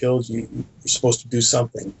partner's been killed, you're supposed to do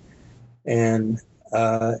something. And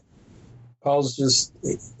Paul's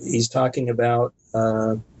he's talking about,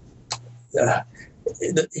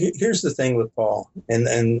 here's the thing with Paul,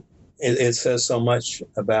 and it says so much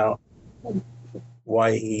about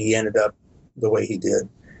why he ended up the way he did.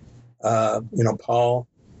 Paul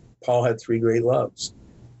had 3 great loves: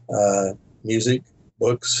 music,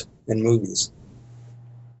 books, and movies.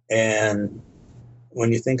 And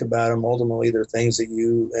when you think about them, ultimately they're things that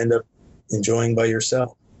you end up enjoying by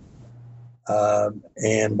yourself.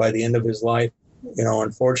 And by the end of his life,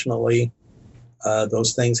 unfortunately,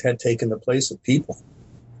 those things had taken the place of people.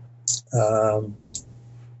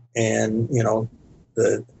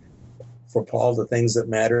 For Paul, the things that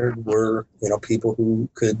mattered were, people who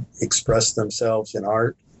could express themselves in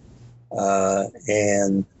art,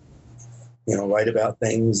 and, write about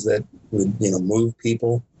things that would, move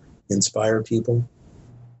people, inspire people.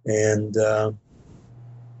 And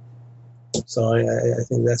so I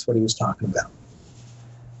think that's what he was talking about.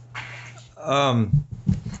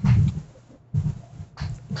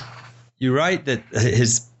 You write that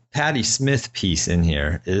his Patti Smith piece in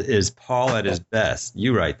here is Paul at his best.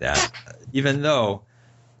 You write that, even though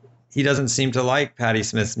he doesn't seem to like Patti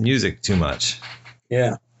Smith's music too much.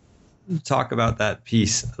 Yeah. Talk about that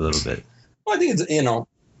piece a little bit. Well, I think it's,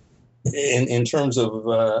 in terms of,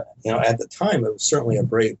 at the time, it was certainly a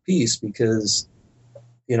brave piece because,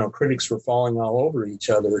 critics were falling all over each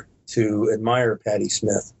other to admire Patti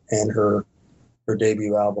Smith and her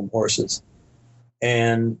debut album, Horses.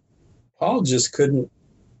 And Paul just couldn't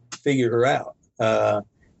figure her out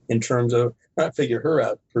in terms of, not figure her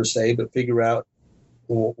out per se, but figure out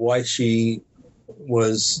why she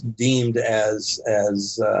was deemed as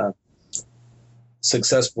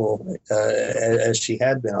successful as she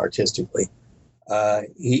had been artistically.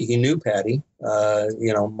 He knew Patti,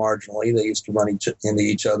 marginally. They used to run into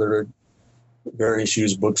each other at various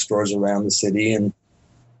used bookstores around the city. And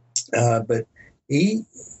but he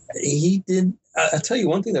did. I'll tell you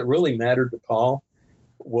one thing that really mattered to Paul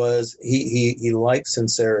was he liked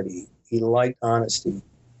sincerity. He liked honesty.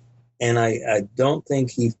 And I don't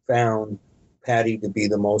think he found Patti to be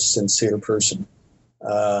the most sincere person.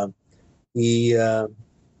 He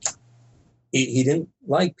he didn't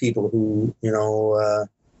like people who,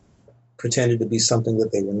 pretended to be something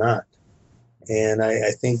that they were not. And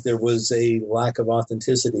I think there was a lack of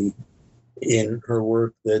authenticity in her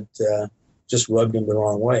work that just rubbed him the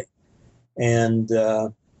wrong way. And,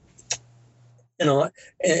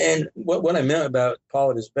 and what I meant about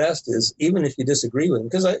Paul at his best is, even if you disagree with him,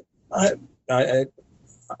 because I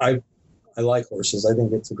like Horses. I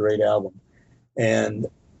think it's a great album. And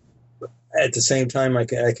at the same time, I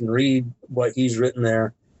can read what he's written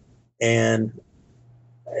there, and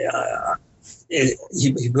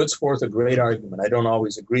he puts forth a great argument. I don't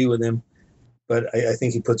always agree with him, but I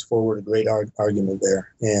think he puts forward a great argument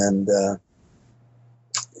there. And,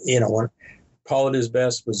 when Paul at his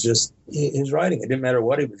best was just his writing. It didn't matter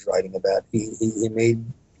what he was writing about. He made,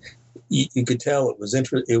 you could tell it was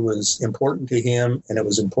important to him, and it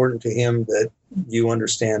was important to him that you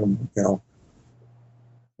understand,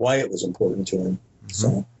 why it was important to him.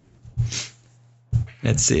 So.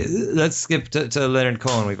 Let's see. Let's skip to Leonard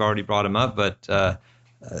Cohen. We've already brought him up, but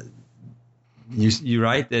you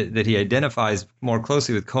write that he identifies more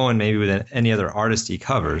closely with Cohen maybe than any other artist he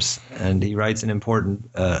covers, and he writes has an important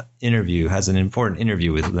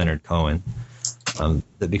interview with Leonard Cohen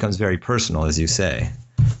that becomes very personal, as you say.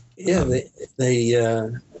 Yeah,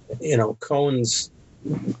 Cohen's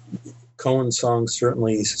songs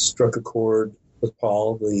certainly struck a chord with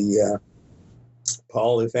Paul.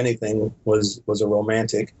 Paul, if anything, was a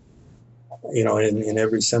romantic, in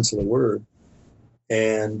every sense of the word.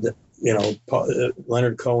 And,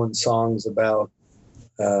 Leonard Cohen's songs about,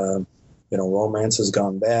 romance has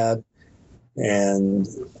gone bad and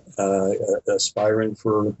aspiring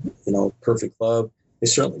for, perfect love, they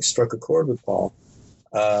certainly struck a chord with Paul.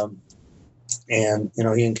 And,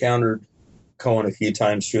 he encountered Cohen a few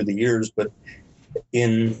times through the years, but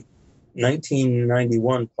in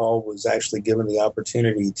 1991, Paul was actually given the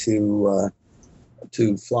opportunity to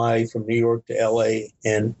fly from New York to L.A.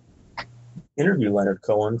 and interview Leonard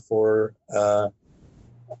Cohen for the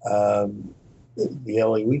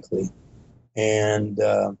L.A. Weekly, and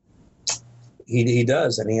he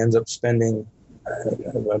does, and he ends up spending,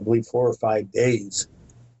 I believe, 4 or 5 days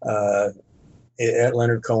at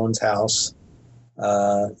Leonard Cohen's house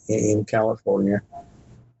in California,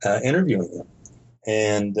 interviewing him,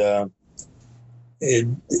 and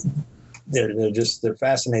they're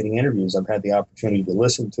fascinating interviews. I've had the opportunity to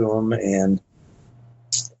listen to them, and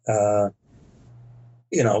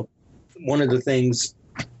one of the things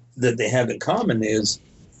that they have in common is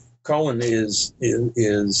Cohen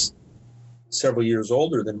is several years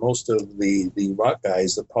older than most of the rock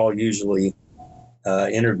guys that Paul usually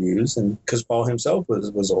interviews, and because Paul himself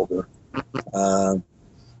was older,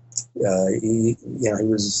 he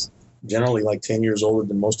was generally like 10 years older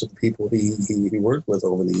than most of the people he worked with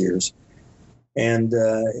over the years. And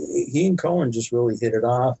he and Cohen just really hit it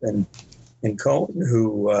off. And Cohen,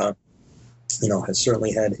 who, has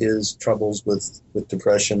certainly had his troubles with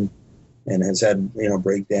depression and has had,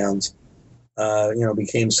 breakdowns,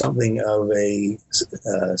 became something of a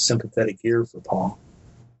sympathetic ear for Paul.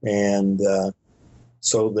 And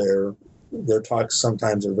so their talks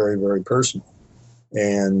sometimes are very, very personal.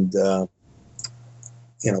 And,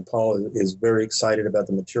 Paul is very excited about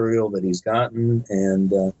the material that he's gotten,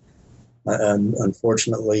 and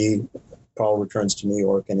unfortunately, Paul returns to New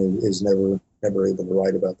York and is never able to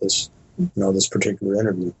write about this, this particular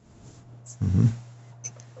interview.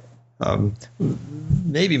 Mm-hmm.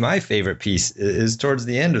 Maybe my favorite piece is towards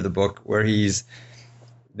the end of the book, where he's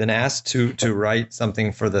been asked to write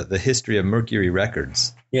something for the history of Mercury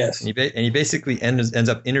Records. Yes, and he basically ends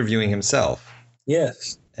up interviewing himself.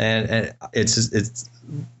 Yes. And it's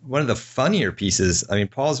one of the funnier pieces. I mean,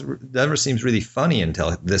 Paul's never seems really funny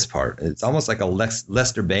until this part. It's almost like a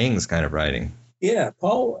Lester Bangs kind of writing. Yeah,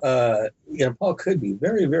 Paul. Paul could be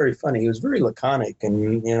very, very funny. He was very laconic,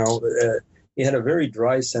 and he had a very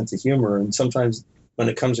dry sense of humor. And sometimes when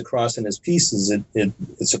it comes across in his pieces, it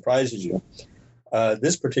surprises you.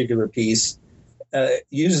 This particular piece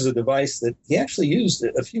uses a device that he actually used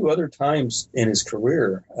a few other times in his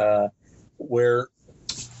career, where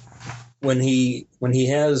when he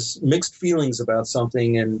has mixed feelings about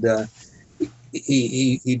something, and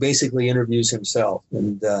he basically interviews himself,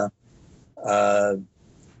 and in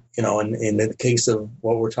the case of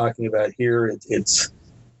what we're talking about here, it's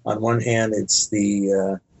on one hand it's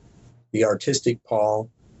the artistic Paul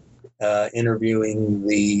interviewing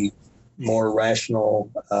the more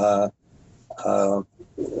rational, down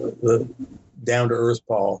to earth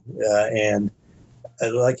Paul, and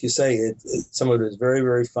like you say, some of it is very,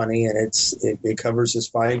 very funny, and it covers his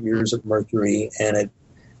 5 years at Mercury, and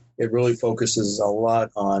it really focuses a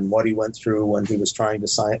lot on what he went through when he was trying to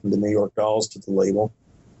sign the New York Dolls to the label.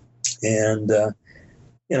 And,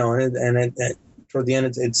 toward the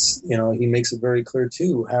end, it's he makes it very clear,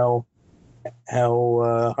 too, how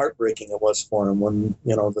heartbreaking it was for him when,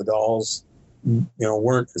 the Dolls,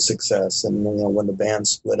 weren't a success. And, when the band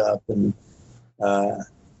split up and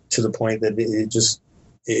to the point that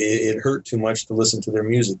it hurt too much to listen to their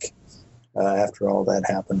music after all that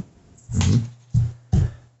happened. Mm-hmm.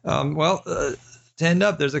 To end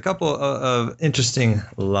up, there's a couple of interesting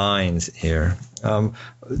lines here.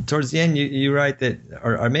 Towards the end, you write that,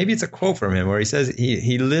 or maybe it's a quote from him, where he says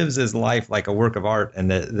he lives his life like a work of art,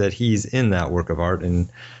 and that he's in that work of art. And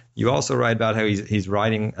you also write about how he's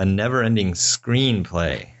writing a never-ending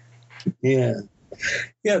screenplay. Yeah.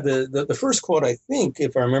 Yeah, the first quote, I think,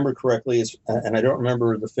 if I remember correctly, is, and I don't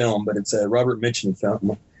remember the film, but it's a Robert Mitchum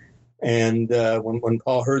film. And when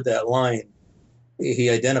Paul heard that line,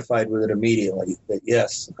 he identified with it immediately. That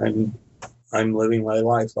yes, I'm living my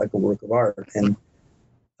life like a work of art. And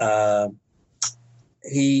the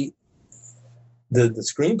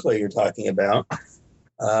screenplay you're talking about,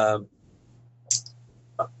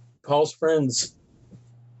 Paul's friends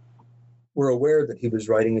were aware that he was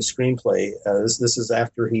writing a screenplay. This is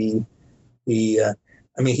after he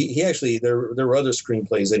actually, there were other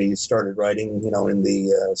screenplays that he started writing, in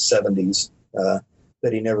the 70s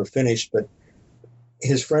that he never finished. But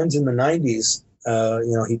his friends in the 90s,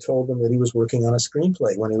 he told them that he was working on a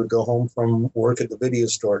screenplay when he would go home from work at the video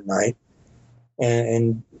store at night,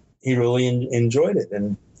 and he really enjoyed it.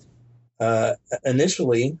 And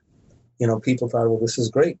initially, people thought, well, this is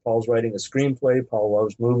great. Paul's writing a screenplay. Paul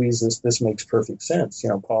loves movies. This makes perfect sense.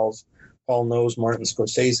 Paul knows Martin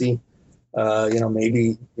Scorsese.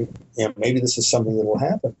 Maybe this is something that will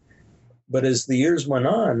happen. But as the years went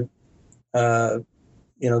on, there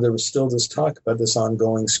was still this talk about this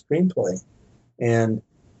ongoing screenplay. And,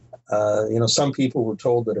 some people were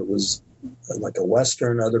told that it was like a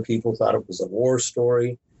Western. Other people thought it was a war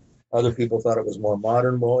story. Other people thought it was more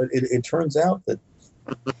modern. Well, it turns out that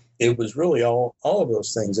it was really all of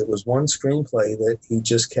those things. It was one screenplay that he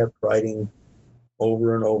just kept writing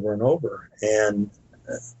over and over and over. And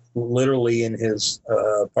literally in his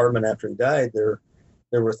apartment after he died, there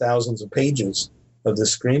were thousands of pages of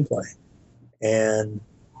this screenplay. And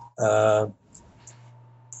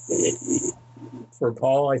for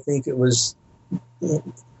Paul, I think it was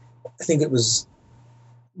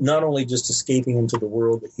not only just escaping into the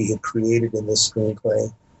world that he had created in this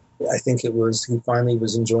screenplay. I think it was he finally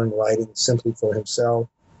was enjoying writing simply for himself.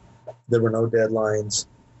 There were no deadlines.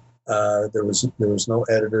 There was no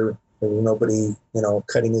editor. There was nobody,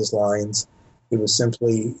 cutting his lines. It was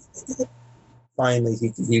simply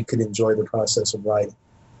finally he could enjoy the process of writing.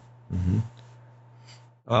 Mm-hmm.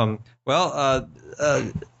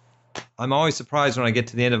 I'm always surprised when I get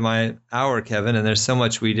to the end of my hour, Kevin, and there's so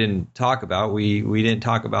much we didn't talk about. We didn't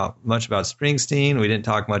talk much about Springsteen. We didn't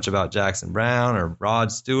talk much about Jackson Browne or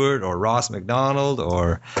Rod Stewart or Ross McDonald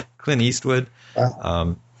or Clint Eastwood.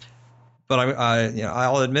 But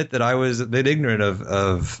I'll admit that I was a bit ignorant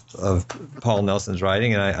of Paul Nelson's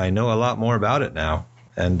writing, and I know a lot more about it now.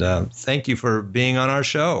 And thank you for being on our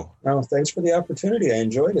show. Oh, thanks for the opportunity. I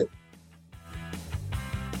enjoyed it.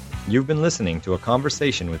 You've been listening to a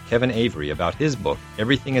conversation with Kevin Avery about his book,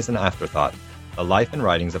 Everything is an Afterthought, The Life and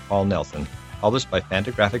Writings of Paul Nelson, published by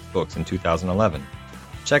Fantagraphics Books in 2011.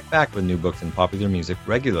 Check back with New Books in Popular Music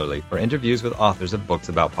regularly for interviews with authors of books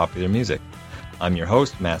about popular music. I'm your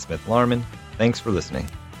host, Matt Smith-Larman. Thanks for listening.